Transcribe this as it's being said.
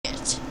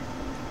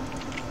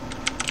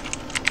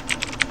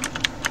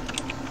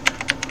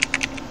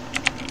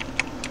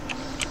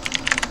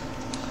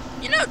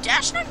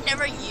Dash and I've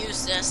never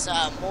used this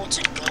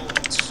molten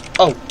gold.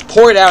 Oh,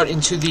 pour it out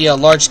into the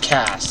large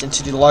cast,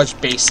 into the large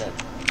basin.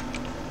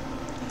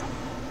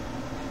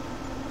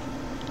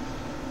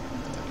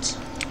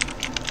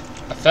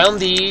 I found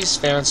these,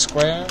 fair and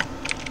square.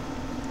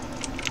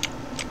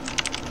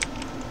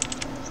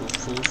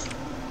 Proof.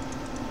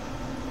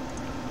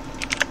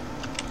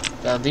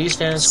 Found these,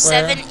 fair and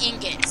square. 7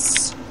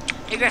 ingots.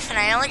 Hey Griffin,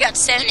 I only got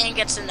 7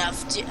 ingots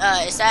enough.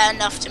 Is that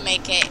enough to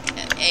make a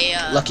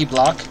lucky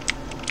block?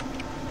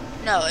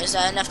 No, is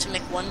that enough to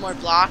make one more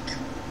block?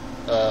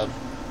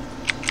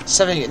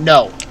 7.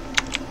 No.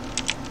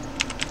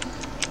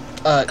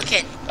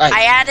 Okay.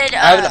 I added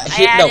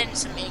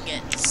some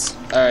ingots.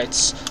 All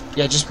right.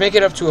 Yeah, just make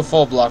it up to a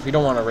full block. We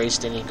don't want to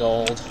waste any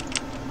gold.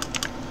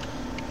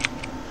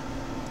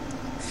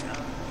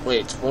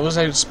 Wait, what was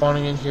I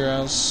spawning in here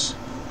else?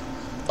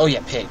 Oh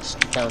yeah, pigs.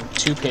 I found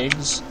 2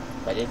 pigs,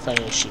 but I didn't find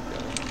any sheep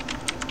really.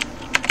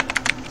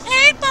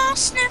 Hey, boss,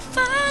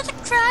 sniffer, the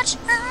crotch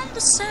and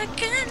the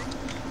second.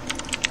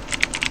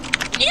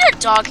 We need a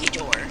doggy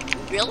door.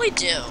 We really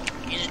do.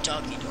 We need a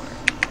doggy door.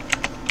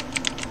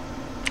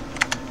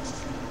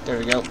 There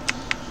we go.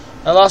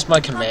 I lost my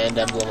command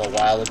emblem a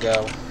while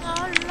ago.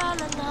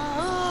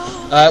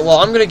 Alright, well,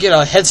 I'm gonna get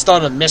a head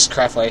start on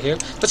Mistcraft right here.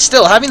 But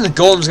still, having the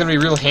golem's gonna be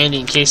real handy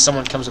in case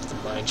someone comes up the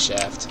mine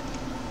shaft.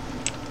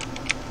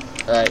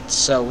 Alright,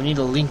 so we need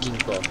a linking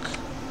book.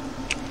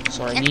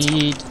 So I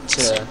need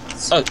to...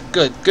 Oh,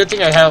 good. Good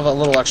thing I have a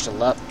little extra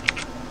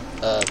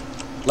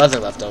leather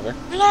left over.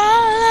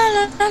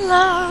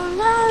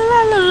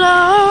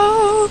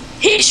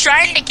 He's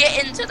trying to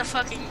get into the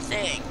fucking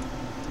thing.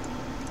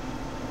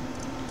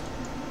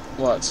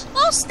 What?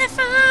 Oh,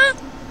 sniffer!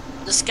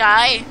 This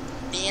guy,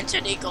 the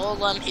internet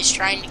golem, he's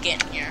trying to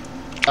get in here.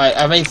 Alright,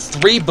 I made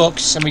 3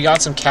 books, and we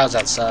got some cows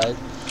outside.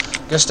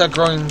 Gonna start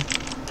growing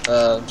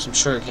some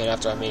sugarcane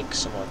after I make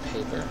some more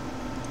paper.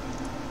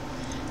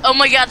 Oh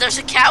my god, there's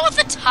a cow with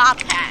a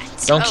top hat.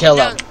 Don't kill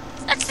him.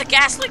 That's the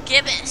Gaslit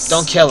Gibbous.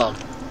 Don't kill him.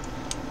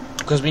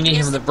 Because we need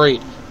him to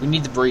breed. We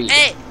need the breed.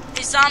 Hey,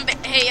 zombie.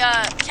 Hey,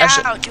 cow,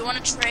 actually, do you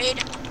want to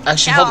trade?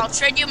 Actually, cow, I'll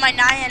trade you my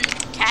Nyan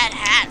cat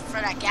hat for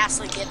that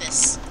Gaslit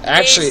Gibbous.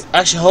 Actually,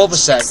 hold a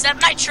sec.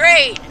 Accept my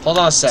trade. Hold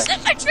on a sec.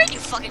 Accept my trade, you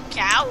fucking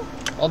cow.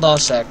 Hold on a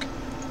sec.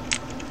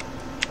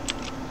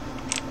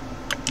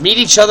 Meet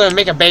each other and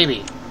make a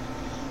baby.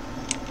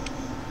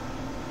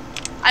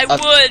 I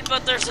would,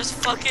 but there's this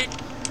fucking...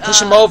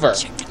 Push him over.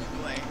 Chicken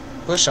away.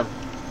 Push him.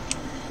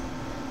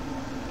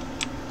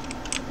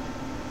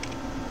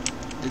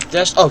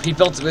 Oh, he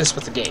built this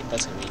with the gate.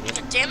 That's convenient.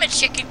 God damn it,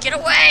 chicken, get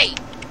away!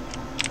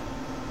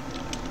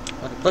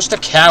 Okay, push the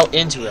cow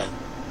into him.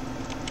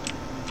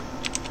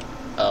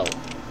 Oh.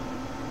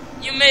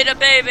 You made a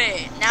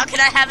baby. Now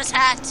can I have his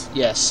hat?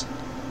 Yes.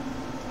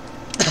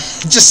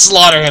 Just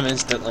slaughter him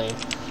instantly.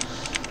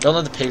 Don't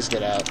let the pigs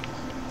get out.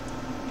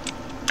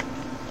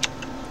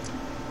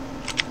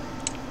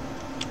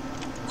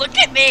 Look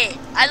at me!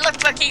 I look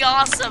fucking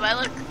awesome. I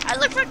look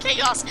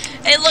fucking awesome.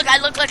 Hey, look! I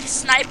look like a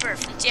sniper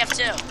from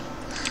TF2.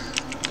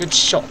 Good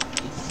shot.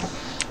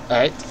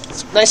 Alright,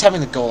 it's nice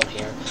having the golem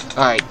here.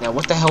 Alright, now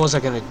what the hell was I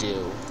gonna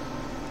do?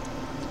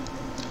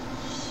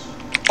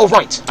 Oh,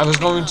 right! I was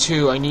going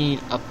to... I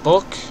need a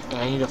book, and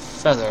I need a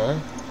feather.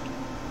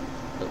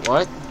 Wait,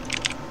 what?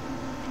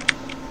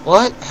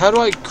 What? How do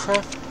I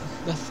craft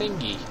the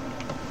thingy?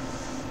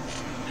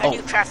 How do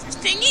you craft the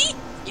thingy?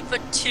 You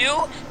put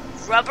 2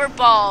 rubber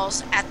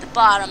balls at the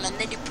bottom, and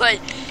then you put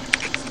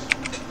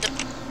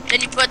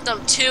the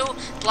 2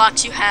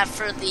 blocks you have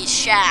for the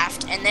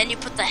shaft, and then you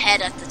put the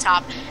head at the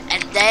top,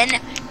 and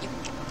then you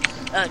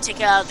take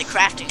it out of the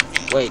crafting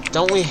thing. Wait,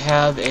 don't we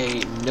have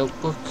a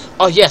notebook?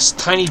 Oh yes,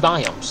 tiny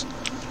biomes.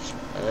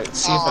 Alright, let's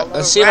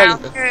see if I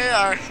There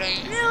are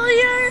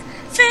familiar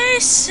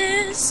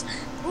faces,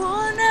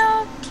 worn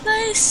out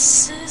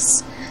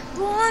places,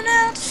 worn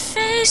out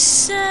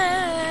faces.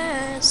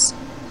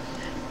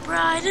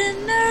 Bright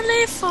and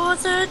early for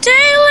the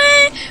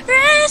daily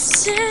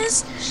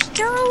races,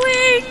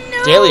 going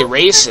daily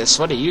races?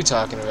 What are you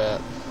talking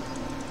about?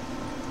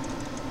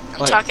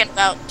 I'm talking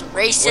about the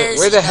races.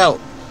 Where the hell?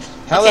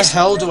 How the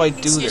hell do I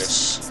do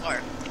this?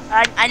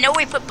 I know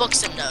we put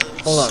books in those.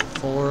 Hold on,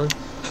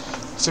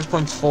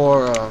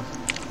 6.4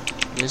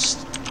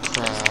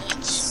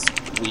 Mistcraft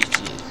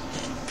Wiki.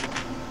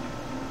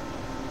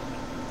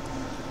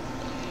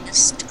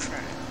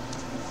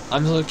 Mistcraft.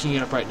 I'm looking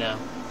it up right now.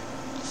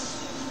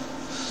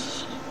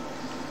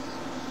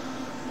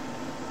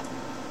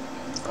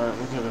 Alright,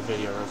 look at the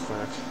video real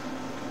quick.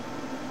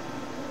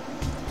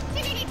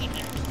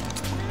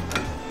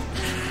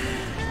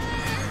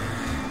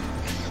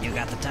 You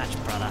got the touch,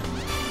 brother.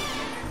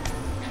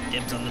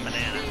 Dibs on the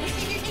banana.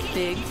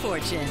 Big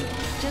fortune.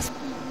 Just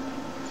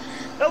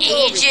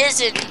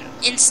Ages and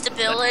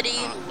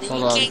instability,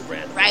 leaking,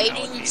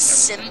 writing,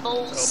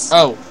 symbols.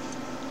 Oh.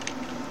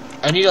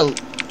 I need a...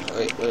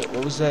 Wait,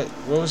 what was that?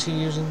 What was he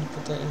using to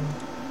put that in?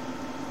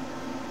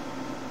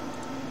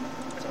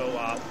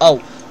 So,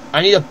 Oh.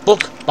 I need a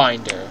book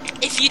binder.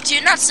 If you do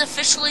not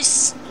sufficiently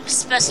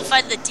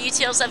specify the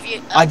details of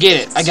you. I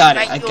get it. I got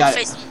it. I got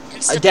it.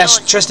 That's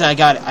Tristan. I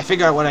got it. I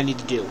figured out what I need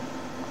to do.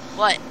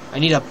 What? I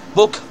need a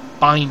book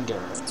binder.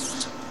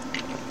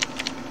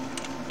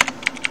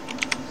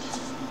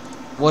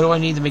 What do I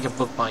need to make a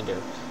book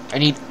binder? I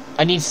need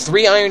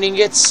 3 iron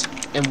ingots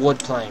and wood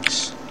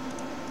planks.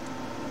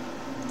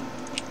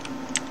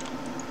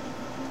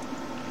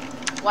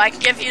 Well, I can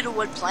give you the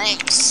wood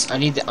planks. I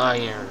need the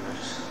iron.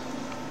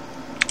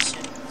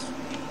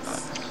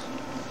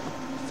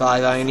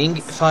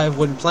 5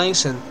 wooden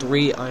planks and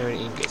 3 iron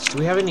ingots. Do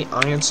we have any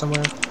iron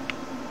somewhere?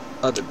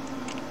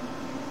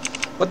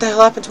 What the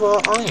hell happened to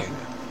our iron?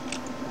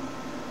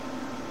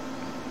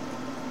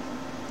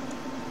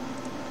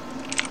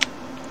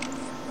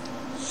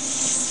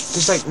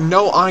 There's like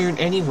no iron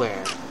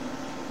anywhere.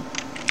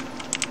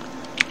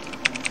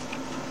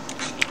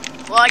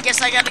 Well, I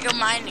guess I gotta go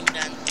mining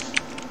then.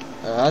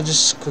 I'll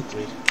just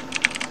quickly.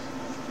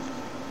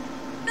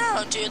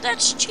 No, dude,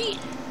 that's cheating.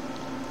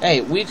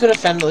 Hey, we could have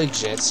found it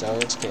legit, so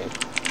it's okay.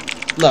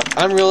 Look,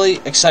 I'm really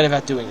excited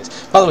about doing this.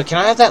 By the way, can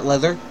I have that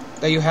leather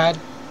that you had?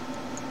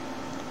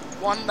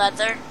 1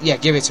 leather? Yeah,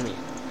 give it to me.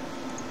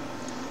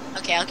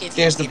 Okay, I'll give you.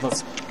 There's the book.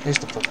 Here's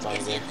the book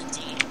binder.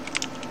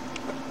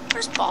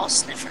 Where's Ball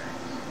Sniffer?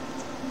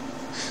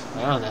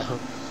 I don't know.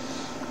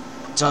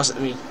 Toss it to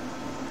me.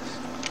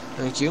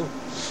 Thank you.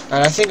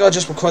 Alright, I think I'll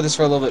just record this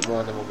for a little bit more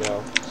and then we'll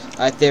go.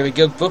 Alright, there we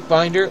go.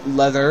 Bookbinder,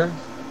 leather.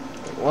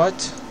 Wait,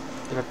 what?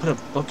 Did I put a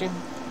book in?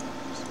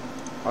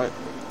 Alright,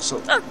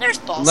 so... Oh, there's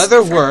Ball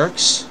leather Sniffer.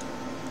 works.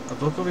 A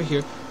book over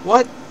here.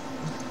 What?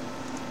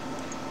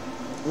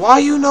 Why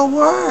you no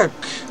work?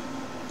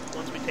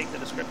 Once we take the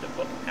descriptive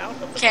book out of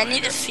the Okay, I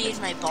need binder, to feed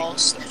my Ball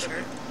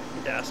Sniffer.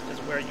 the desk is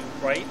where you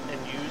write and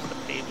use the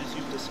pages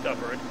you've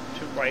discovered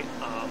to write,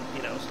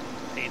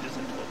 pages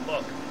into a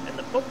book. And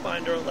the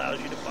bookbinder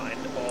allows you to bind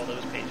all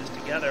those pages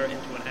together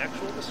into an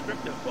actual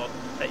descriptive book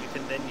that you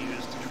can then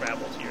use to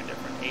travel to your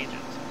different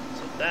agents.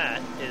 So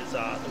that is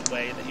the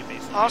way that you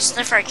basically. Ball use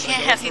them. Sniffer, I I'm gonna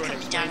can't go have you through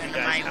and coming down explain to into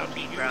you guys my how to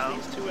room, use bro.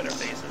 these 2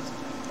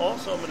 interfaces.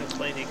 Also, I'm going to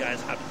explain to you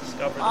guys how to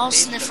discover the Ball page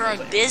Sniffer, symbols I'm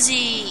that you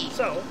busy.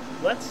 So,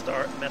 let's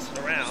start messing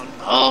around.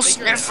 Ball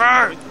figuring out Sniffer!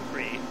 how we can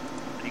create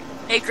an equal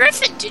Hey,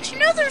 Griffin, did you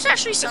know there's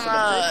actually some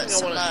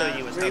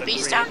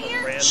rubies down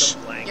here?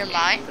 Near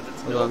mine?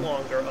 No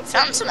longer a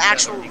Found some book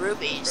actual or equal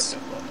rubies.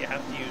 descriptive book. You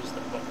have to use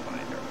the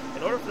bookbinder.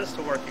 In order for this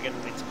to work, you're going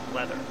to need some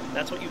leather.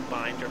 That's what you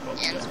bind your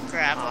books And with. some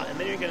gravel. And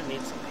then you're going to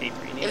need some paper.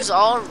 You need It was a-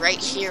 all right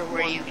here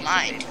where one you piece of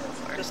mined paper.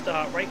 before. Just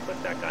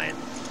right-click that guy and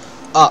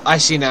I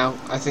see now.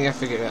 I think I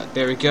figured it out.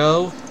 There we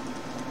go.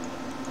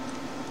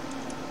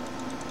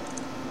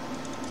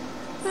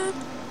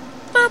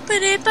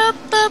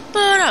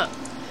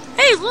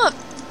 Hey, look!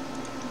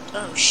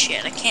 Oh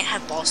shit, I can't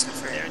have Ball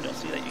Sniffer. there, and you'll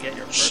see that you get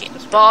your first Shit,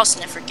 descriptive. Ball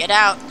Sniffer, get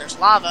out. There's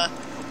lava.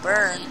 You'll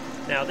burn.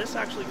 Now, this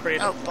actually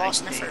created Oh, a Ball blank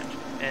Sniffer. page.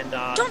 And,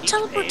 Don't each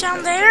teleport page down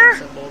has there.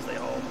 different Symbols.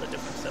 The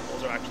different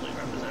symbols are actually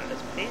represented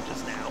as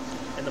pages now.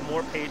 And the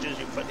more pages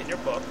you put in your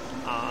book,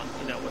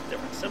 with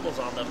different symbols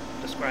on them,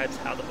 describes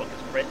how the book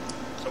is written.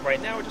 So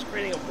right now we're just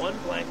creating a 1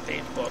 blank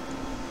page book.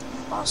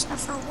 Ball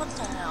Sniffer, what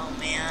the hell,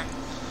 man?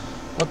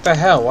 What the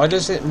hell? Why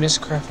does it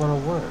Miscraft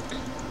want to work?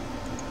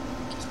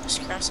 This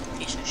craft's a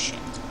piece of shit.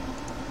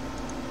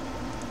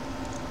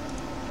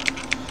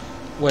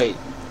 Wait,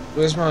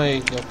 where's my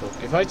notebook?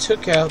 If I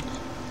took out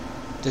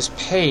this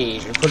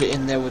page and put it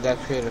in there, would that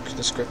create a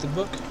descriptive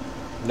book?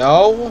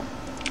 No?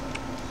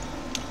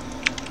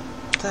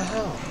 What the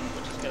hell?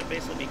 Which is going to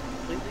basically be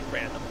completely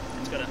random.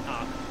 It's going to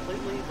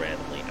completely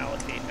randomly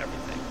allocate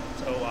everything.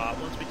 So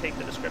once we take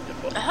the descriptive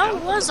book The hell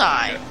out of was the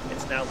I? binder,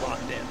 it's now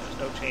locked in. There's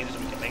no changes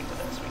we can make to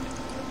this.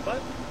 But,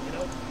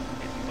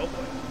 oh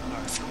boy.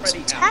 Alright,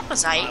 Some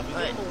tapazite,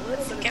 but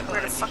I forget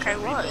where the fuck I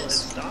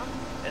was.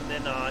 And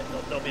then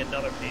there'll be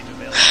another page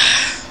available.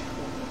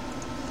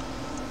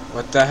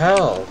 What the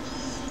hell?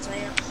 So,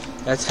 yeah.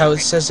 That's how it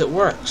says it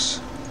works.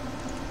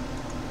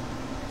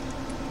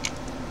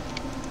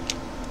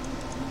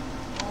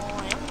 Oh,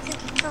 I don't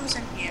think it was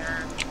in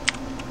here.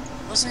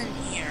 It wasn't in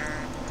here.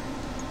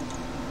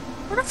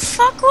 Where the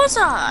fuck was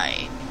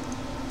I?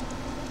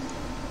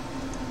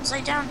 Was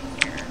I down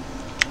here?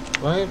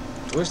 Why?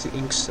 Where's the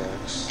ink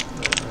sacks?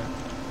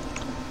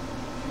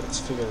 Let's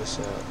figure this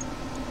out.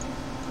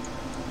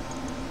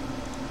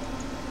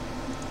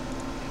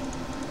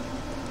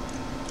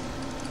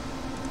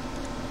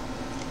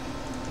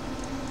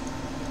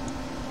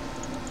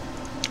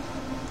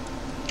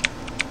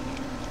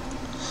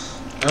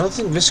 I don't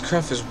think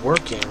Miscraft is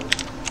working.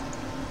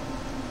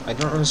 I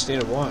don't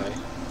understand why.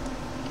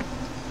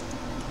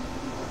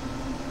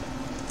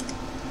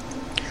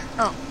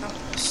 Oh, no.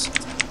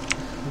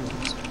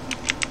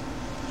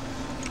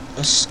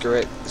 Screw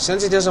it.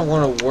 Since it doesn't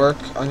want to work,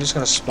 I'm just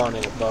going to spawn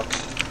in a book.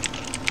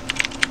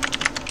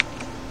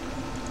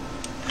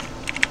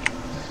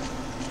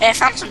 Hey, I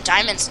found some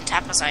diamonds and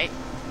tapazite.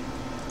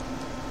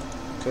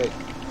 Good.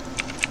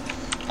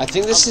 I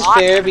think this A is lot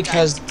fair of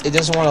because it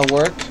doesn't want to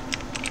work.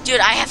 Dude,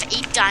 I have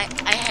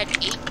I had 8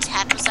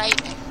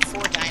 tapazite and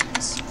 4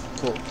 diamonds.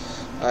 Cool.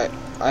 Alright,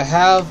 I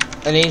have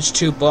an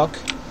H2 book.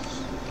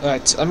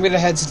 Alright, I'm gonna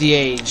head to the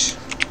Age.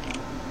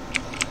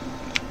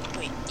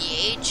 Wait, the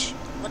Age?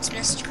 What's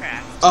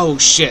Mistcraft? Oh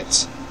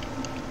shit!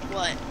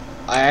 What?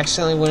 I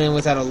accidentally went in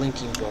without a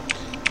linking book.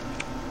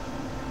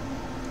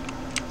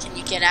 Can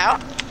you get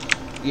out?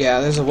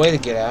 Yeah, there's a way to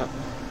get out.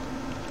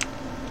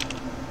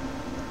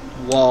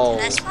 Whoa.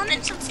 Can I spawn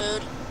in some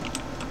food?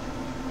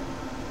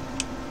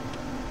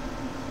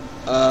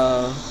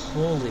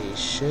 Holy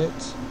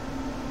shit.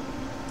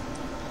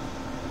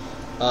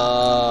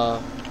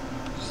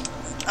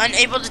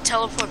 Unable to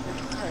teleport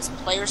because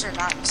players are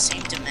not in the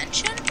same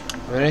dimension?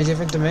 I'm in a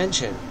different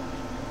dimension.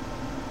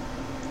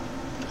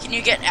 Can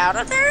you get out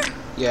of there?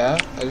 Yeah,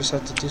 I just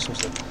have to do some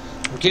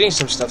stuff. I'm getting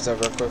some stuff though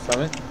real quick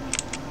from it.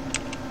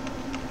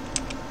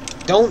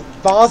 Don't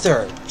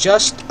bother.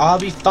 Just, I'll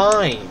be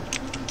fine.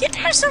 Get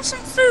myself some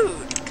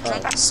food, because I'm Oh.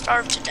 about to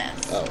starve to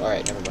death. Oh,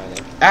 alright, never mind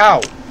then. Ow!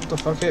 What the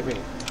fuck hit me?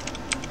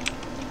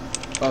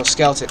 Oh,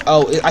 skeleton.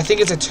 Oh, I think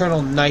it's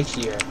eternal night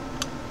here.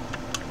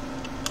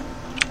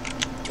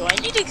 Do I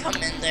need to come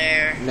in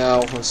there?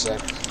 No, one sec.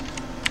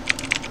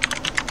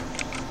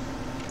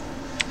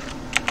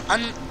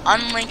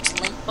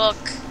 Unlinked link book.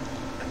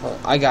 Oh,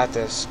 I got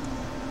this.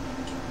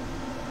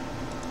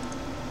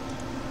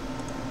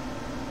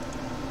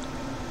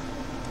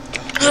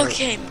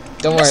 Okay.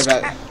 Don't worry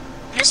about it.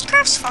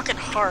 Mistcraft's fucking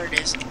hard,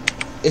 isn't it?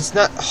 It's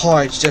not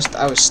hard, it's just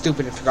I was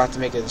stupid and forgot to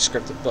make a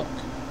descriptive book.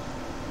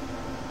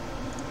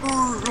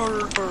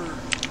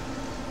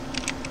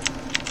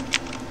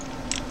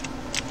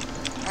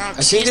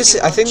 I think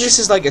this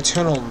is like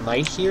eternal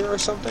night here or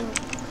something.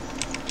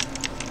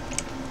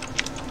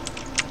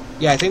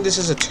 Yeah, I think this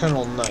is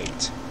eternal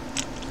night.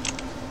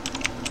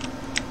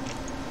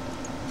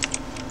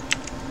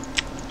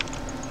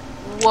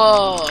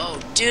 Whoa,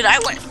 dude, I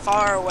went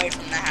far away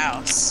from the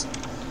house.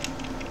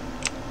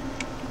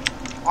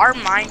 Our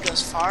mind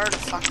goes far the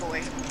fuck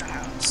away from the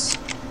house.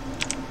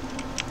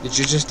 Did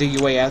you just dig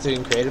your way out there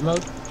in creative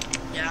mode?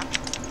 Yeah.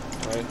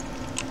 Alright.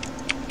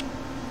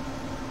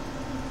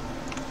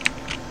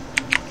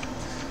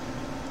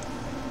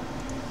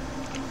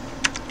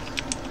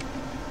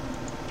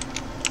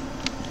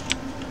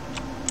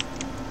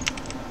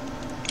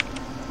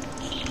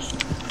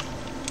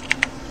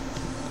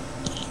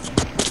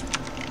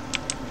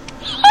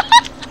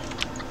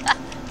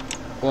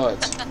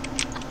 What?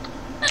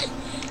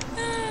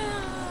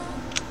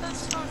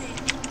 That's funny.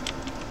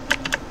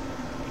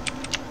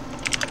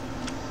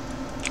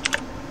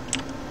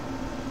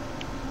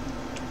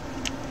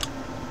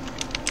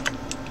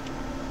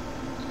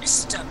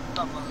 Mr.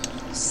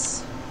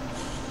 Bubbles.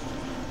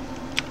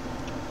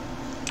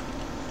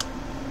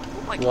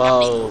 Oh my god,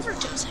 Whoa. the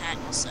overdose hat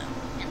also.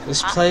 And the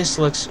This hot- place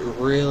looks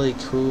really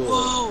cool.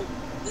 Whoa!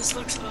 This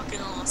looks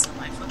fucking awesome.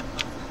 I fucking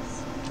love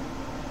this.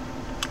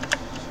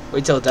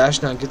 Wait till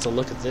Dash now gets a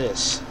look at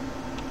this.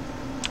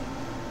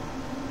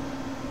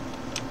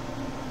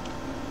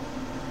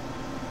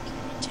 Can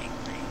you take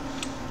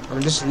my...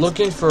 I'm just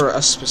looking for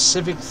a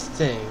specific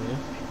thing,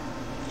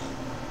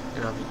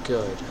 and I'll be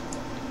good.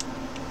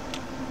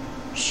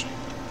 Shit.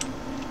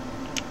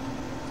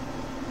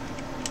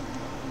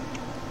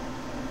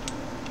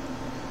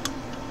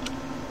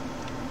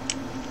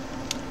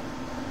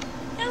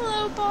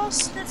 Hello, ball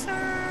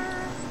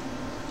sniffer.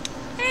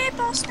 Hey,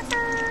 ball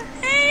sniffer.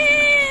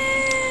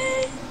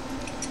 Hey.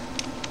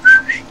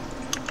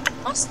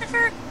 Ball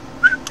sniffer.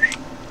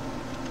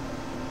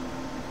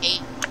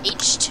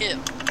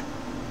 H2.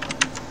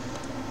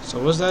 So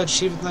what was that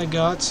achievement I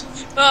got?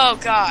 Oh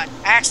god,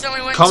 I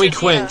accidentally went Call to me the,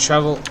 Quinn.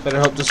 Travel. Better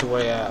hope there's a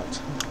way out.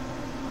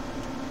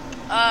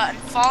 I'm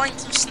falling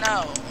through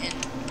snow in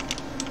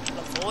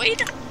the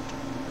void.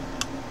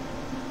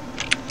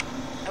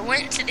 I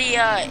went to the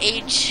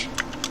age.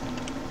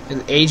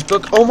 An age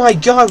book? Oh my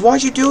god,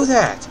 why'd you do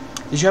that?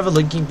 Did you have a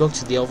linking book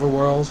to the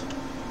overworld?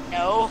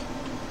 No.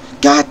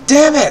 God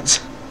damn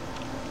it!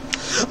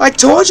 I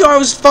told you I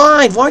was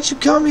fine! Why'd you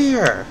come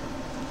here?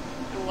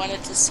 You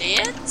wanted to see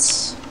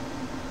it?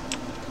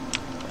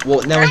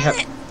 Well, now we Darn have...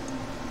 it.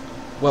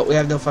 Well, we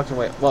have no fucking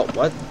way. Well,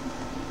 what?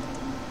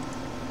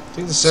 I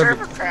think the server...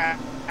 Server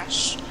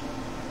crash.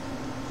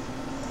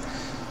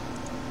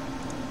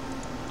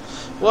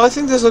 Well, I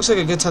think this looks like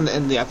a good time to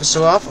end the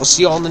episode off. I'll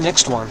see you all in the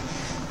next one.